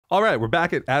All right, we're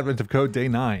back at Advent of Code Day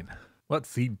 9. Let's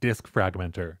see disk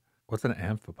fragmenter. What's an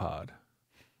amphipod?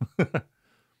 Okay,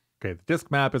 the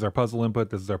disk map is our puzzle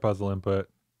input. This is our puzzle input.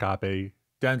 Copy.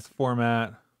 Dense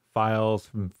format, files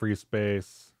from free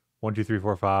space. 1, 2, 3,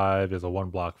 4, 5 is a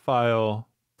 1-block file.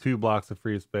 2 blocks of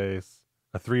free space.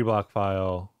 A 3-block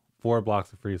file. 4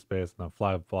 blocks of free space, and a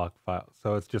 5-block file.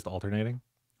 So it's just alternating.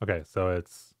 Okay, so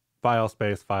it's file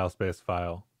space, file space,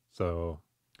 file. So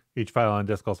each file on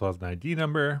disk also has an ID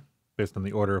number based on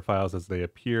the order of files as they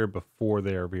appear before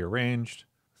they are rearranged,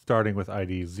 starting with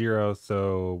ID 0.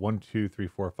 So 1, 2, 3,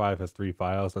 4, 5 has 3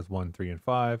 files. That's 1, 3, and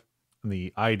 5. And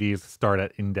the IDs start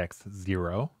at index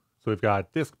 0. So we've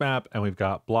got disk map and we've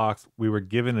got blocks. We were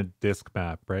given a disk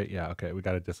map, right? Yeah, okay, we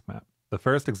got a disk map. The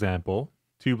first example,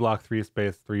 2 block, 3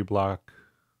 space, 3 block,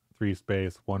 3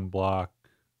 space, 1 block,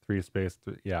 3 space.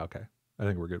 Yeah, okay. I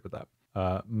think we're good with that.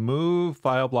 Move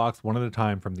file blocks one at a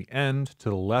time from the end to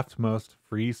the leftmost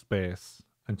free space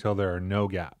until there are no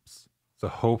gaps. So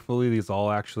hopefully these all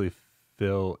actually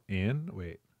fill in.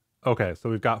 Wait. Okay, so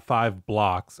we've got 5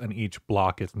 blocks and each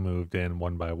block is moved in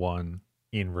one by one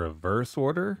in reverse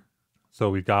order. So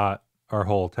we've got our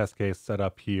whole test case set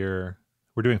up here.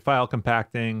 We're doing file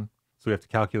compacting, so we have to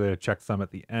calculate a checksum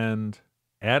at the end.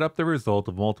 Add up the result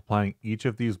of multiplying each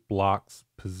of these blocks'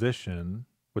 position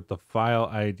with the file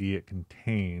ID it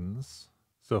contains.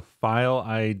 So file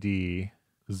ID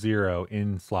 0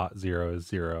 in slot 0 is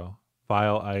 0.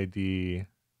 File ID,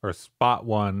 or spot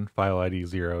 1, file ID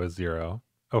 0 is 0.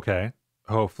 Okay,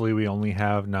 hopefully we only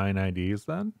have 9 IDs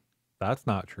then. That's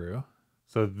not true.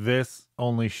 So this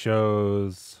only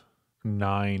shows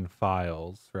 9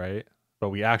 files, right? But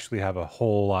we actually have a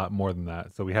whole lot more than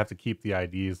that. So we have to keep the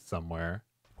IDs somewhere.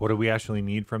 What do we actually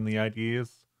need from the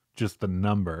IDs? Just the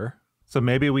number. So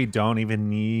maybe we don't even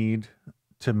need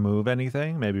to move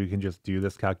anything. Maybe we can just do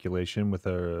this calculation with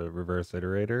a reverse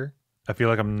iterator. I feel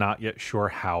like I'm not yet sure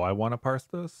how I want to parse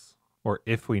this, or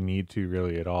if we need to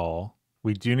really at all.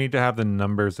 We do need to have the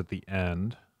numbers at the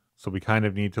end. So we kind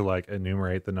of need to like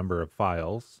enumerate the number of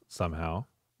files somehow.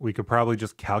 We could probably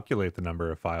just calculate the number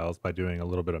of files by doing a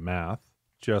little bit of math.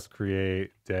 Just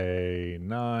create day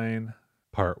 9,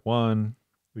 part 1.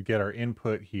 We get our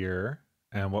input here.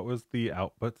 And what was the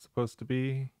output supposed to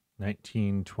be?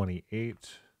 1928.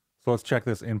 So let's check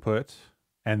this input.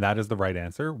 And that is the right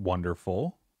answer.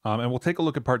 Wonderful. And we'll take a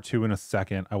look at part 2 in a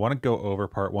second. I want to go over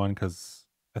part 1 because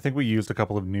I think we used a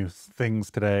couple of new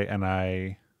things today. And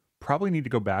I probably need to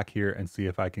go back here and see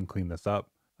if I can clean this up.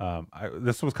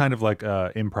 This was kind of like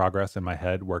in progress in my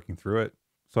head working through it.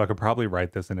 So I could probably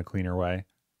write this in a cleaner way.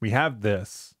 We have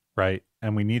this, right?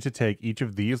 And we need to take each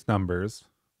of these numbers,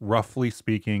 roughly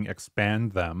speaking,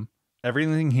 expand them.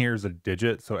 Everything here is a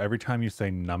digit, so every time you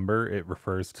say number, it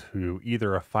refers to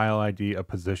either a file ID, a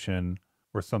position,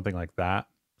 or something like that.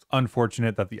 It's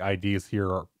unfortunate that the IDs here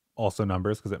are also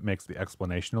numbers because it makes the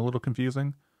explanation a little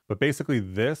confusing. But basically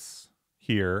this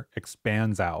here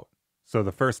expands out. So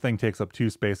the first thing takes up 2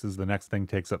 spaces, the next thing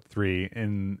takes up 3.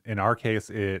 In our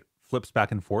case, it flips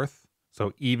back and forth.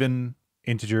 So even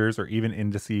integers or even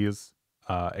indices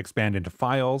expand into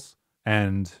files,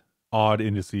 and odd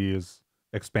indices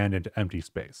expand into empty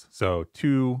space. So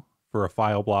 2 for a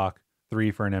file block,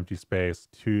 3 for an empty space,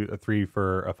 3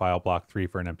 for a file block, 3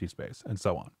 for an empty space, and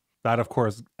so on. That, of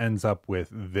course, ends up with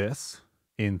this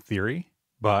in theory,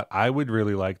 but I would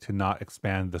really like to not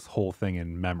expand this whole thing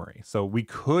in memory. So we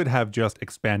could have just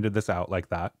expanded this out like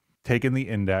that, taken the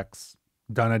index,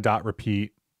 done a dot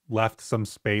repeat, left some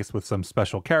space with some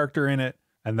special character in it,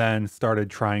 and then started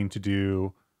trying to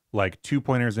do like 2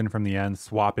 pointers in from the end,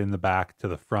 swap in the back to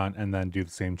the front, and then do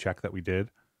the same check that we did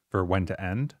for when to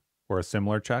end, or a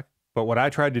similar check. But what I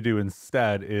tried to do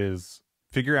instead is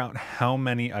figure out how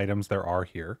many items there are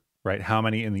here, right? How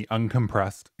many in the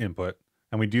uncompressed input.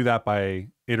 And we do that by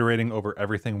iterating over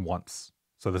everything once.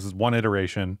 So this is one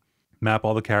iteration, map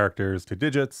all the characters to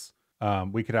digits.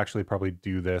 We could actually probably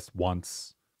do this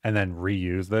once and then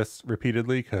reuse this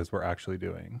repeatedly because we're actually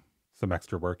doing some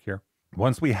extra work here.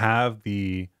 Once we have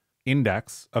the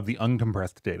index of the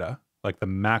uncompressed data, like the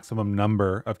maximum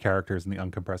number of characters in the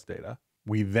uncompressed data,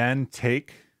 we then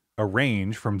take a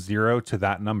range from 0 to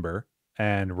that number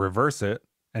and reverse it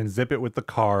and zip it with the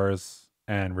cars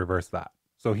and reverse that.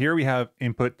 So here we have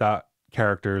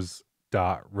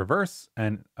input.characters.reverse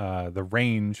and the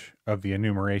range of the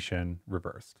enumeration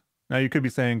reversed. Now you could be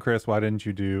saying, Chris, why didn't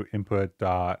you do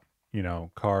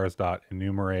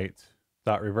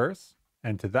input.cars.enumerate.reverse?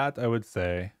 And to that, I would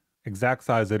say exact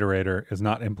size iterator is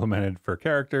not implemented for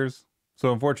characters.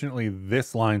 So unfortunately,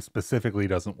 this line specifically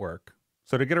doesn't work.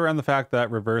 So to get around the fact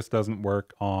that reverse doesn't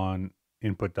work on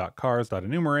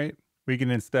input.cars.enumerate, we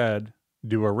can instead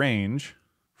do a range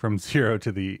from 0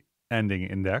 to the ending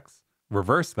index,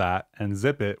 reverse that, and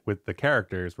zip it with the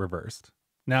characters reversed.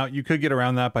 Now, you could get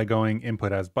around that by going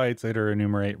input as bytes, iter,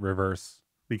 enumerate, reverse,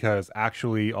 because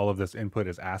actually all of this input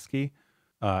is ASCII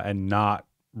and not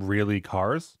really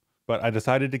cars. But I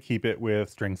decided to keep it with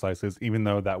string slices, even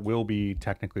though that will be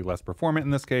technically less performant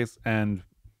in this case. And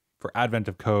for advent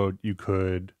of code, you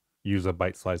could use a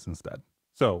byte slice instead.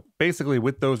 So basically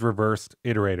with those reversed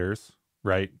iterators,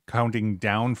 right, counting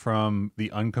down from the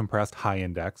uncompressed high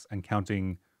index and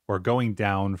counting or going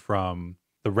down from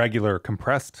the regular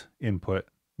compressed input,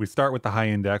 we start with the high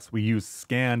index. We use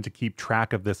scan to keep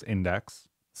track of this index.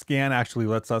 Scan actually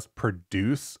lets us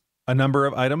produce a number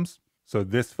of items. So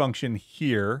this function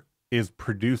here is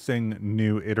producing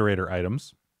new iterator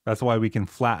items. That's why we can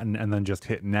flatten and then just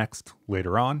hit next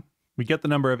later on. We get the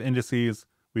number of indices.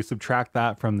 We subtract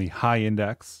that from the high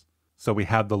index. So we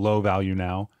have the low value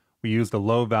now. We use the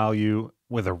low value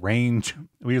with a range.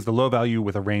 We use the low value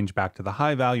with a range back to the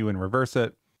high value and reverse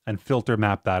it and filter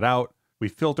map that out. We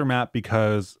filter map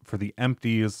because for the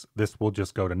empties, this will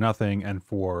just go to nothing. And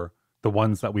for the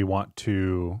ones that we want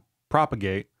to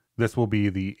propagate, this will be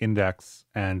the index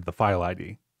and the file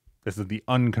ID. This is the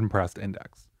uncompressed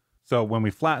index. So when we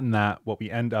flatten that, what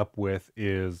we end up with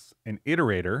is an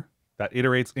iterator that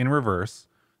iterates in reverse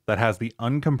that has the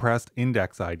uncompressed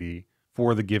index ID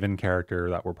for the given character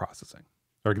that we're processing,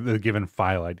 or the given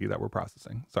file ID that we're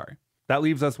processing. Sorry. That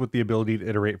leaves us with the ability to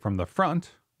iterate from the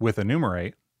front with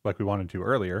enumerate, like we wanted to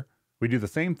earlier. We do the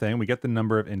same thing. We get the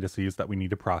number of indices that we need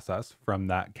to process from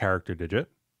that character digit.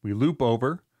 We loop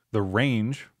over the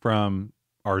range from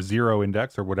our 0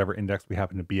 index or whatever index we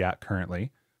happen to be at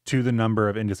currently to the number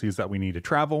of indices that we need to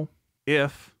travel.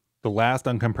 If the last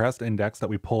uncompressed index that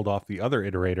we pulled off the other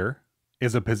iterator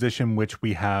is a position which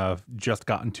we have just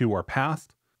gotten to or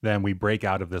passed, then we break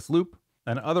out of this loop.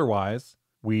 And otherwise,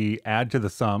 we add to the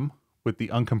sum with the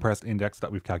uncompressed index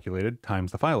that we've calculated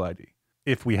times the file ID,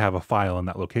 if we have a file in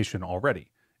that location already.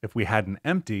 If we had an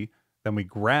empty, then we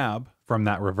grab from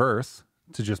that reverse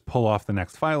to just pull off the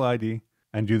next file ID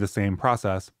and do the same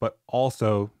process, but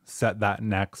also set that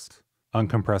next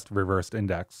uncompressed reversed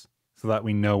index so that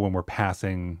we know when we're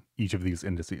passing each of these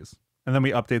indices. And then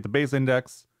we update the base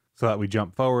index so that we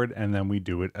jump forward and then we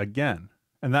do it again.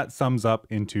 And that sums up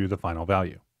into the final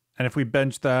value. And if we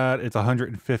bench that, it's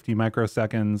 150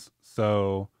 microseconds.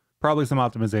 So probably some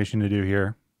optimization to do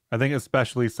here. I think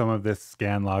especially some of this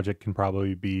scan logic can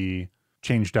probably be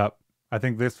changed up. I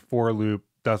think this for loop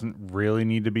doesn't really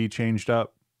need to be changed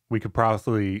up. We could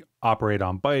probably operate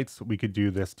on bytes. We could do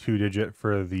this 2-digit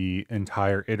for the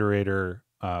entire iterator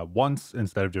once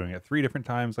instead of doing it 3 different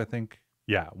times, I think.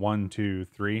 Yeah, 1, 2,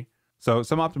 3. So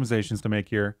some optimizations to make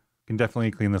here. Can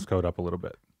definitely clean this code up a little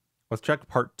bit. Let's check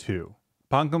part 2.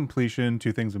 Upon completion,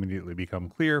 2 things immediately become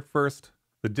clear. First,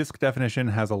 the disk definition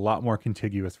has a lot more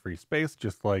contiguous free space,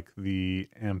 just like the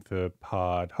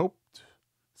amphipod hoped.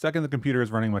 Second, the computer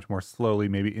is running much more slowly.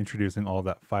 Maybe introducing all of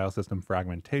that file system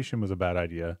fragmentation was a bad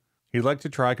idea. He'd like to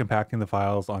try compacting the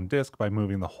files on disk by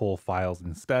moving the whole files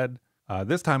instead.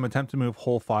 This time, attempt to move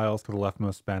whole files to the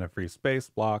leftmost span of free space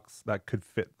blocks that could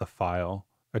fit the file.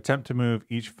 Attempt to move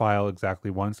each file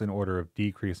exactly once in order of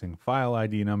decreasing file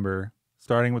ID number,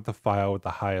 starting with the file with the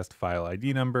highest file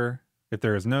ID number. If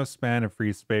there is no span of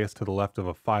free space to the left of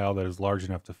a file that is large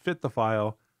enough to fit the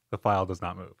file does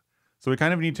not move. So we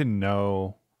kind of need to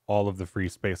know all of the free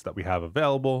space that we have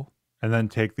available and then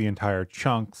take the entire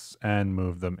chunks and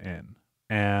move them in.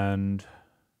 And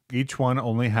each one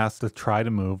only has to try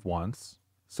to move once.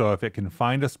 So if it can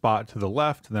find a spot to the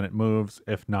left, then it moves.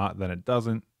 If not, then it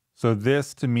doesn't. So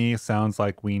this to me sounds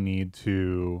like we need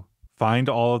to find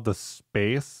all of the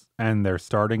space and their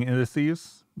starting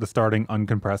indices, the starting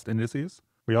uncompressed indices.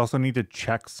 We also need to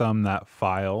checksum that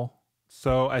file.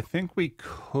 So I think we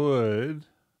could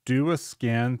do a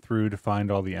scan through to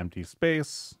find all the empty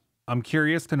space. I'm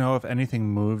curious to know if anything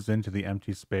moves into the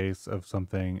empty space of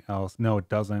something else. No, it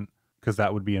doesn't, because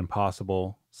that would be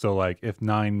impossible. So like if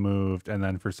 9 moved and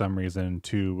then for some reason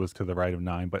 2 was to the right of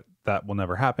 9, but that will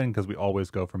never happen because we always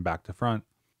go from back to front.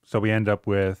 So we end up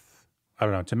with, I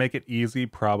don't know, to make it easy,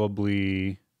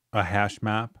 probably a hash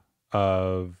map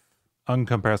of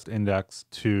uncompressed index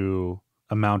to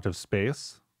amount of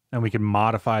space. And we can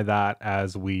modify that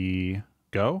as we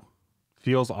go.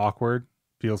 Feels awkward,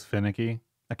 feels finicky.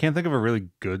 I can't think of a really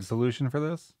good solution for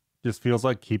this. Just feels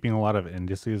like keeping a lot of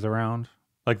indices around.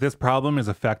 Like this problem is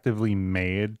effectively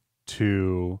made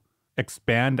to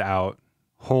expand out,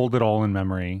 hold it all in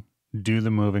memory, do the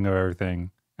moving of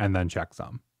everything, and then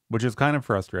checksum, which is kind of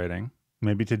frustrating.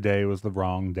 Maybe today was the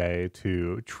wrong day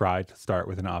to try to start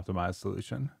with an optimized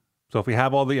solution. So if we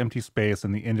have all the empty space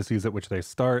and the indices at which they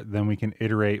start, then we can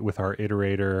iterate with our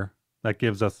iterator. That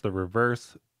gives us the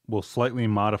reverse. We'll slightly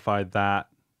modify that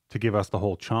to give us the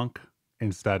whole chunk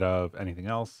instead of anything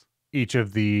else. Each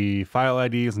of the file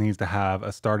IDs needs to have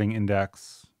a starting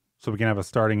index. So we can have a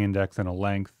starting index and a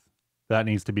length. That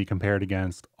needs to be compared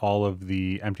against all of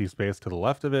the empty space to the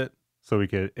left of it. So we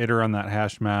could iter on that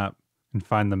hash map and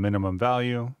find the minimum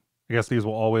value. I guess these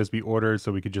will always be ordered,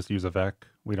 so we could just use a vec.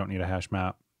 We don't need a hash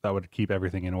map. That would keep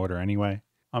everything in order anyway.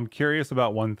 I'm curious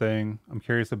about one thing. I'm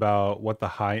curious about what the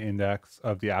high index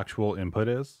of the actual input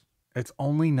is. It's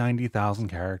only 90,000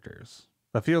 characters.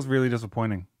 That feels really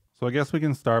disappointing. So I guess we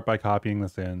can start by copying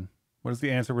this in. What is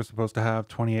the answer we're supposed to have?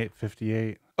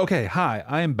 2858. Okay, hi,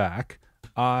 I am back.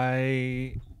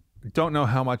 I don't know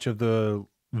how much of the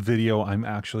video I'm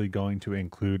actually going to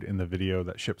include in the video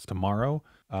that ships tomorrow.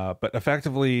 But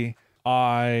effectively,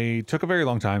 I took a very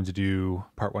long time to do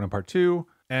part 1 and part 2.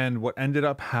 And what ended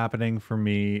up happening for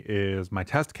me is my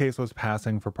test case was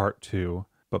passing for part 2,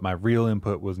 but my real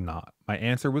input was not. My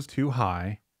answer was too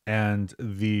high. And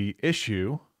the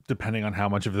issue, depending on how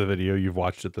much of the video you've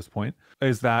watched at this point,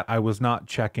 is that I was not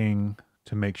checking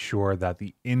to make sure that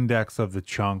the index of the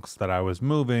chunks that I was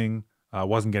moving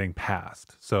wasn't getting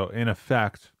passed. So in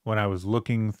effect, when I was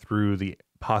looking through the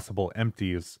possible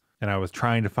empties and I was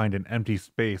trying to find an empty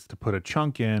space to put a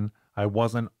chunk in, I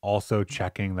wasn't also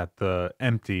checking that the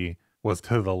empty was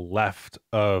to the left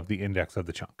of the index of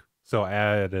the chunk. So I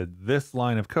added this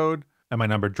line of code and my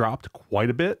number dropped quite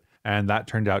a bit, and that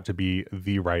turned out to be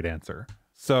the right answer.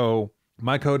 So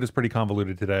my code is pretty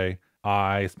convoluted today.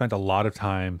 I spent a lot of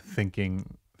time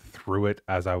thinking through it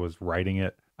as I was writing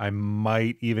it. I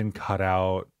might even cut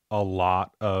out a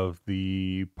lot of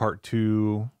the part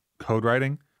 2 code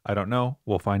writing. I don't know.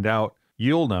 We'll find out.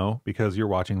 You'll know because you're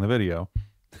watching the video.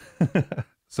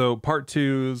 So part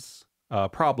 2's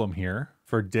problem here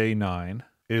for day 9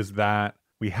 is that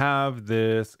we have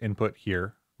this input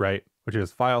here, right? Which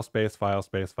is file space, file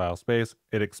space, file space.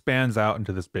 It expands out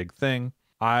into this big thing.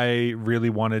 I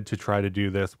really wanted to try to do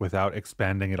this without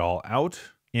expanding it all out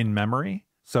in memory.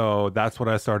 So that's what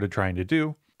I started trying to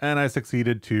do. And I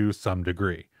succeeded to some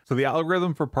degree. So the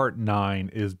algorithm for part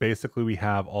 9 is basically we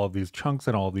have all of these chunks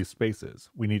and all of these spaces.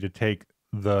 We need to take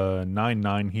the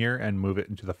 9 here and move it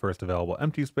into the first available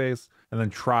empty space, and then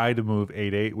try to move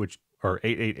 88, or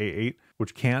 8888,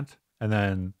 which can't, and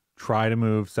then try to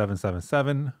move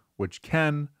 777, which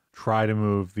can, try to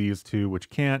move these 2, which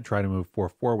can't, try to move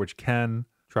 44, which can,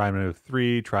 try to move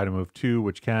 3, try to move 2,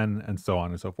 which can, and so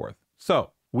on and so forth.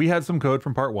 So we had some code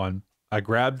from part 1. I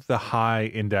grabbed the high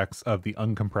index of the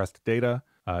uncompressed data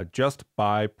just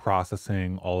by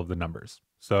processing all of the numbers.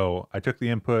 So I took the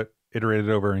input, iterated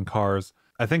over in cars.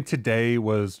 I think today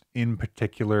was in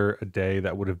particular a day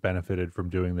that would have benefited from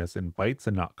doing this in bytes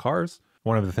and not cars.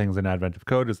 One of the things in Advent of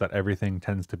Code is that everything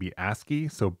tends to be ASCII,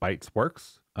 so bytes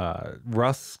works.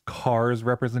 Rust's cars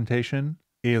representation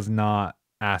is not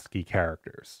ASCII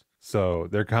characters. So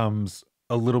there comes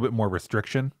a little bit more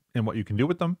restriction in what you can do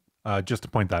with them, just to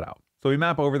point that out. So we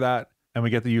map over that and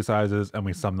we get the usizes and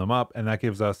we sum them up, and that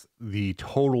gives us the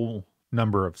total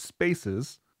number of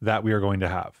spaces that we are going to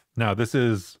have. Now, this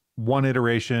is one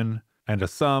iteration and a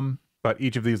sum, but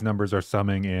each of these numbers are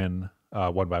summing in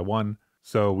 1 by 1.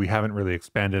 So we haven't really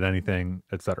expanded anything,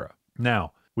 etc.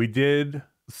 Now, we did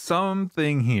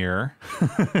something here.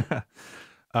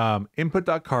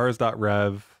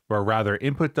 Input.cars.rev, or rather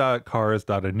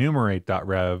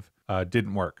input.cars.enumerate.rev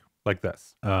didn't work like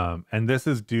this. And this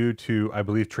is due to, I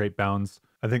believe, trait bounds.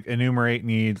 I think enumerate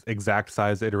needs exact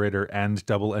size iterator and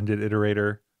double-ended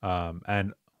iterator.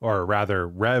 Or rather,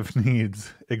 rev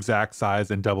needs exact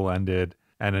size and double-ended,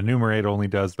 and enumerate only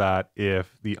does that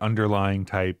if the underlying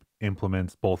type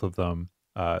implements both of them.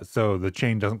 So the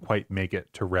chain doesn't quite make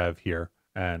it to rev here.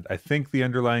 And I think the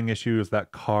underlying issue is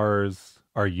that cars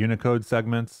are Unicode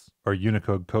segments or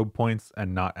Unicode code points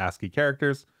and not ASCII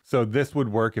characters. So this would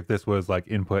work if this was like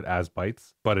input as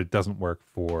bytes, but it doesn't work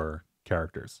for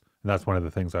characters. And that's one of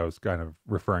the things I was kind of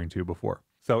referring to before.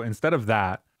 So instead of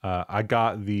that, I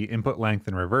got the input length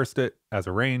and reversed it as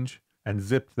a range and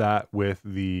zipped that with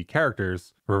the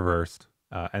characters reversed.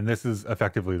 And this is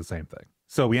effectively the same thing.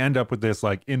 So we end up with this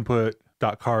like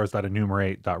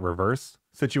input.cars.enumerate.reverse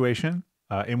situation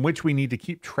in which we need to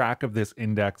keep track of this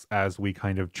index as we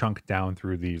kind of chunk down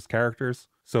through these characters.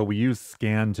 So we use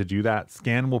scan to do that.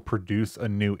 Scan will produce a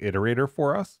new iterator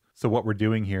for us. So what we're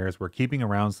doing here is we're keeping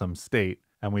around some state,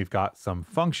 and we've got some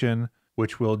function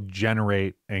which will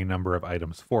generate a number of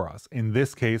items for us. In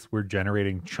this case, we're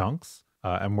generating chunks,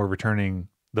 and we're returning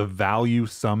the value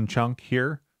sum chunk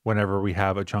here whenever we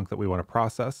have a chunk that we want to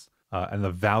process. And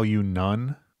the value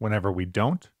none whenever we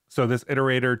don't. So this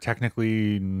iterator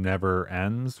technically never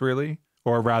ends really,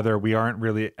 or rather we aren't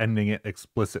really ending it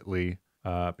explicitly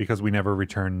because we never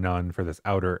return none for this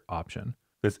outer option.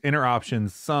 This inner option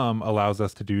sum allows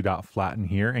us to do .flatten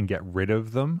here and get rid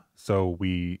of them. So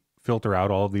we filter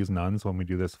out all of these nones when we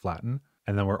do this flatten,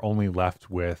 and then we're only left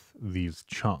with these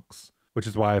chunks, which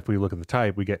is why if we look at the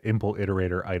type, we get impl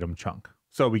iterator item chunk.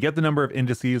 So we get the number of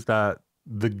indices that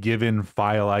the given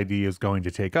file ID is going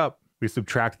to take up. We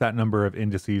subtract that number of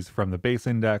indices from the base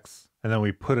index, and then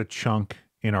we put a chunk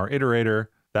in our iterator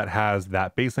that has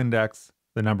that base index,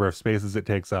 the number of spaces it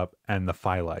takes up, and the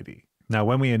file ID. Now,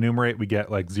 when we enumerate, we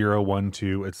get like 0, 1,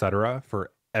 2, etc.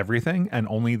 for everything, and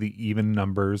only the even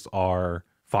numbers are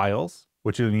files,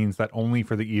 which means that only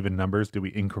for the even numbers do we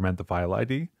increment the file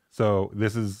ID. So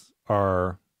this is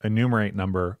our enumerate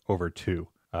number over 2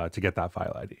 to get that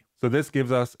file ID. So this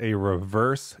gives us a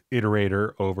reverse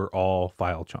iterator over all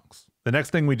file chunks. The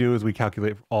next thing we do is we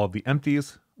calculate all of the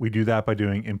empties. We do that by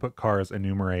doing input cars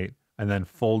enumerate and then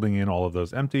folding in all of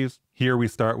those empties. Here we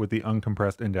start with the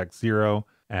uncompressed index 0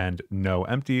 and no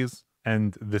empties.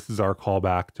 And this is our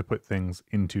callback to put things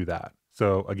into that.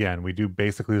 So again, we do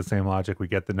basically the same logic. We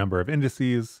get the number of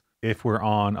indices. If we're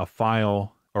on a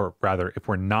file, or rather, if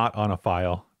we're not on a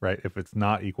file, right? If it's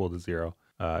not equal to 0,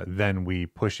 then we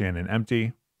push in an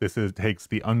empty. Takes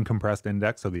the uncompressed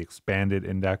index, so the expanded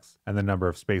index, and the number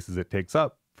of spaces it takes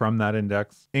up from that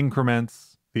index,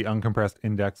 increments the uncompressed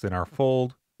index in our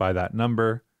fold by that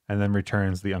number, and then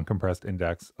returns the uncompressed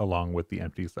index along with the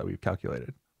empties that we've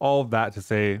calculated. All of that to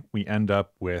say we end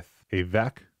up with a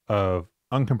vec of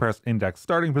uncompressed index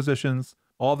starting positions.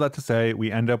 All of that to say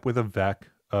we end up with a vec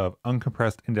of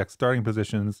uncompressed index starting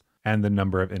positions and the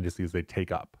number of indices they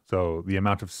take up. So the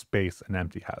amount of space an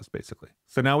empty has, basically.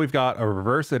 So now we've got a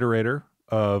reverse iterator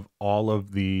of all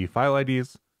of the file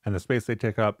IDs and the space they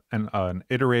take up, and an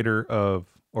iterator of,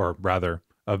 or rather,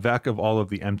 a vec of all of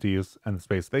the empties and the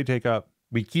space they take up.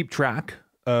 We keep track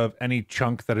of any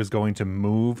chunk that is going to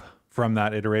move from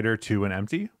that iterator to an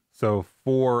empty. So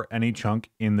for any chunk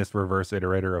in this reverse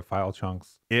iterator of file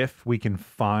chunks, if we can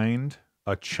find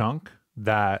a chunk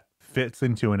that fits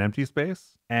into an empty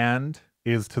space and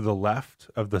is to the left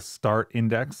of the start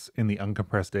index in the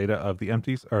uncompressed data of the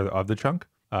empties or of the chunk,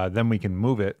 then we can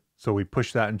move it. So we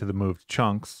push that into the moved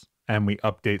chunks and we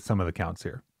update some of the counts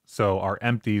here. So our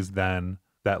empties then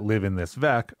that live in this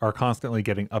vec are constantly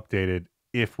getting updated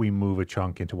if we move a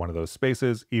chunk into one of those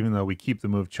spaces, even though we keep the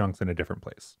moved chunks in a different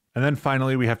place. And then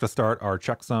finally, we have to start our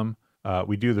checksum.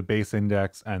 We do the base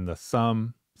index and the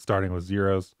sum starting with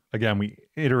zeros. Again, we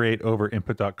iterate over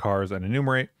input.cars and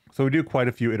enumerate. So we do quite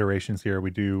a few iterations here.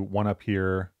 We do one up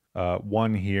here,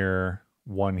 one here,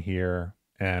 one here,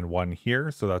 and one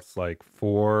here. So that's like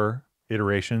 4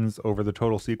 iterations over the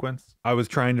total sequence. I was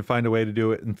trying to find a way to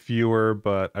do it in fewer,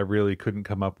 but I really couldn't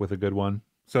come up with a good one.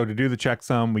 So to do the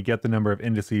checksum, we get the number of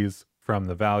indices from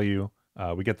the value.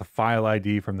 We get the file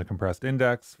ID from the compressed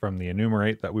index, from the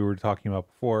enumerate that we were talking about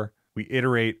before. We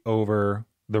iterate over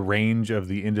the range of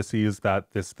the indices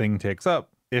that this thing takes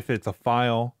up. If it's a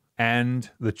file and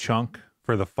the chunk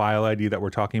for the file ID that we're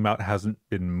talking about hasn't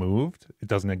been moved, it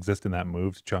doesn't exist in that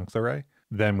moved chunks array,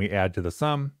 then we add to the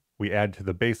sum, we add to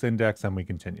the base index, and we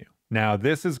continue. Now,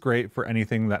 this is great for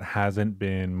anything that hasn't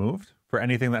been moved. For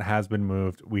anything that has been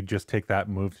moved, we just take that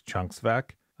moved chunks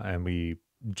vec and we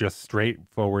just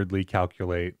straightforwardly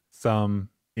calculate sum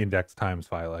index times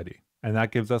file ID. And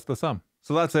that gives us the sum.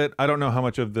 So that's it. I don't know how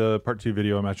much of the part 2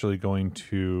 video I'm actually going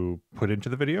to put into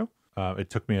the video. It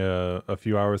took me a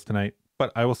few hours tonight,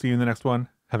 but I will see you in the next one.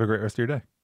 Have a great rest of your day.